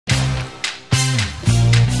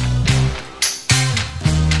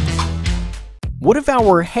What if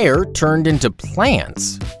our hair turned into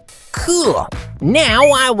plants? Cool! Now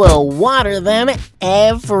I will water them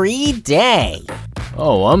every day.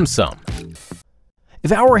 Oh, AumSum.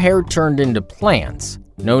 If our hair turned into plants,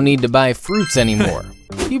 no need to buy fruits anymore.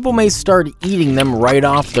 People may start eating them right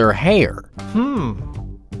off their hair.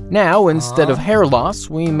 Now, instead of hair loss,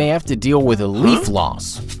 we may have to deal with a leaf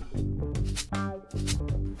loss.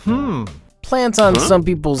 Plants on some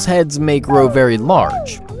people's heads may grow very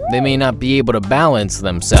large. They may not be able to balance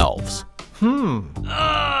themselves.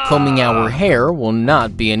 Combing our hair will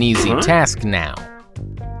not be an easy task now.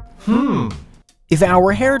 If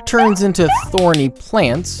our hair turns into thorny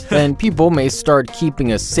plants, then people may start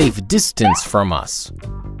keeping a safe distance from us.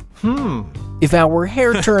 If our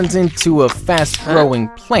hair turns into a fast-growing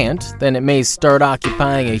plant, then it may start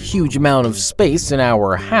occupying a huge amount of space in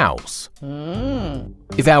our house.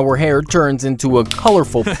 If our hair turns into a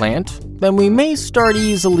colorful plant, then we may start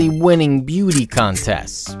easily winning beauty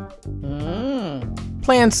contests.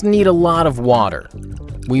 Plants need a lot of water.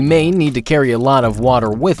 We may need to carry a lot of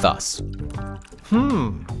water with us.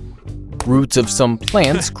 Roots of some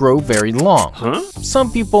plants grow very long.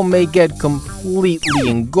 Some people may get completely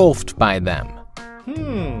engulfed by them.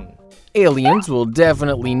 Aliens will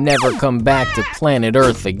definitely never come back to planet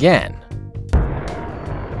Earth again.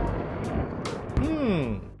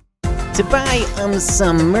 To buy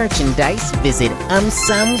AumSum merchandise, visit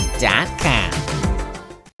AumSum.com.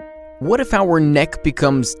 What if our neck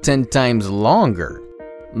becomes 10 times longer?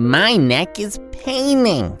 My neck is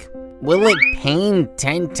paining. Will it pain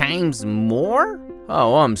 10 times more?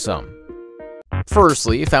 Oh, AumSum.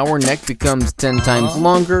 Firstly, if our neck becomes 10 times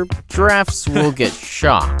longer, giraffes will get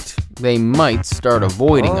shocked. They might start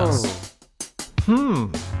avoiding us.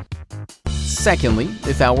 Secondly,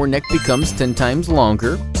 if our neck becomes 10 times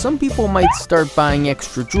longer, some people might start buying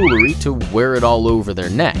extra jewelry to wear it all over their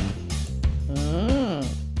neck.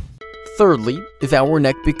 Thirdly, if our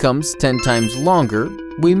neck becomes 10 times longer,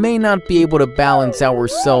 we may not be able to balance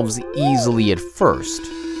ourselves easily at first.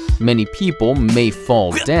 Many people may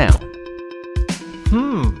fall down.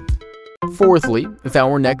 Fourthly, if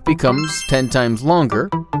our neck becomes 10 times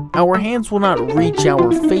longer, our hands will not reach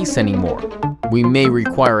our face anymore. We may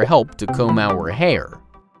require help to comb our hair.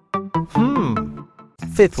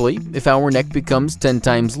 Fifthly, if our neck becomes 10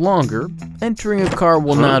 times longer, entering a car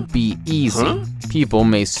will not be easy. People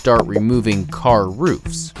may start removing car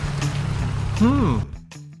roofs.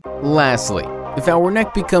 Lastly, if our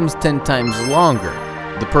neck becomes 10 times longer,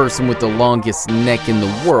 the person with the longest neck in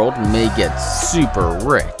the world may get super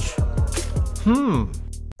rich.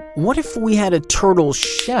 What if we had a turtle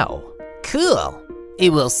shell? Cool!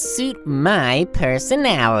 It will suit my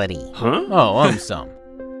personality. Oh, AumSum.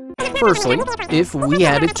 Firstly, if we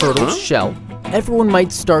had a turtle's shell, everyone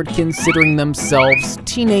might start considering themselves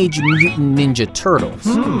Teenage Mutant Ninja Turtles.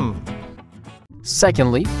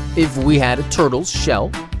 Secondly, if we had a turtle's shell,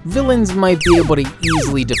 villains might be able to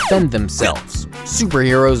easily defend themselves.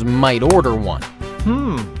 Superheroes might order one.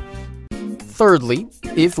 Thirdly,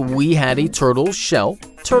 if we had a turtle's shell,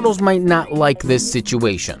 turtles might not like this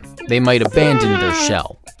situation. They might abandon their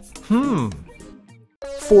shell.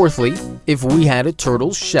 Fourthly, if we had a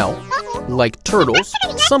turtle's shell, like turtles,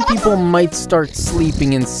 some people might start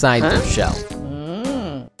sleeping inside their shell.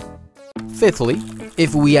 Fifthly,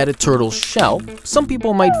 if we had a turtle's shell, some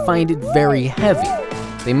people might find it very heavy.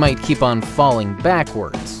 They might keep on falling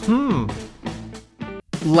backwards.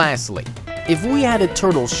 Lastly, if we had a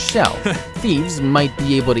turtle's shell, thieves might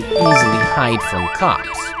be able to easily hide from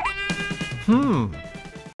cops.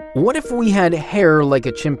 What if we had hair like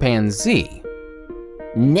a chimpanzee?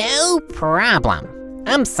 No problem.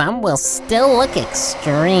 AumSum will still look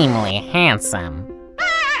extremely handsome.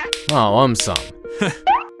 Oh, AumSum.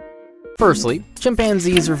 Firstly,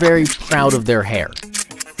 chimpanzees are very proud of their hair.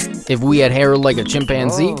 If we had hair like a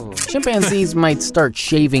chimpanzee, chimpanzees might start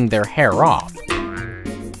shaving their hair off.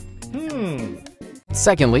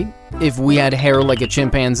 Secondly, if we had hair like a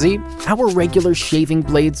chimpanzee, our regular shaving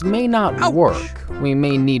blades may not work. We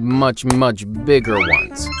may need much bigger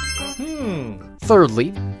ones.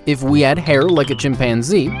 Thirdly, if we had hair like a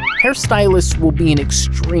chimpanzee, hairstylists will be in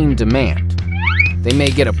extreme demand. They may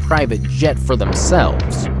get a private jet for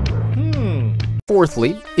themselves.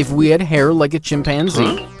 Fourthly, if we had hair like a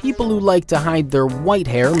chimpanzee, people who like to hide their white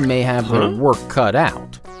hair may have their work cut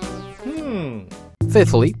out.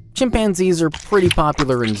 Fifthly, chimpanzees are pretty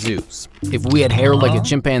popular in zoos. If we had hair like a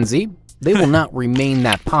chimpanzee, they will not remain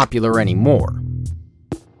that popular anymore.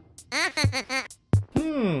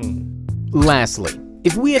 Lastly,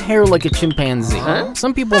 if we had hair like a chimpanzee,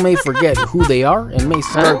 some people may forget who they are and may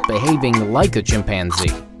start behaving like a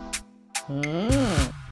chimpanzee.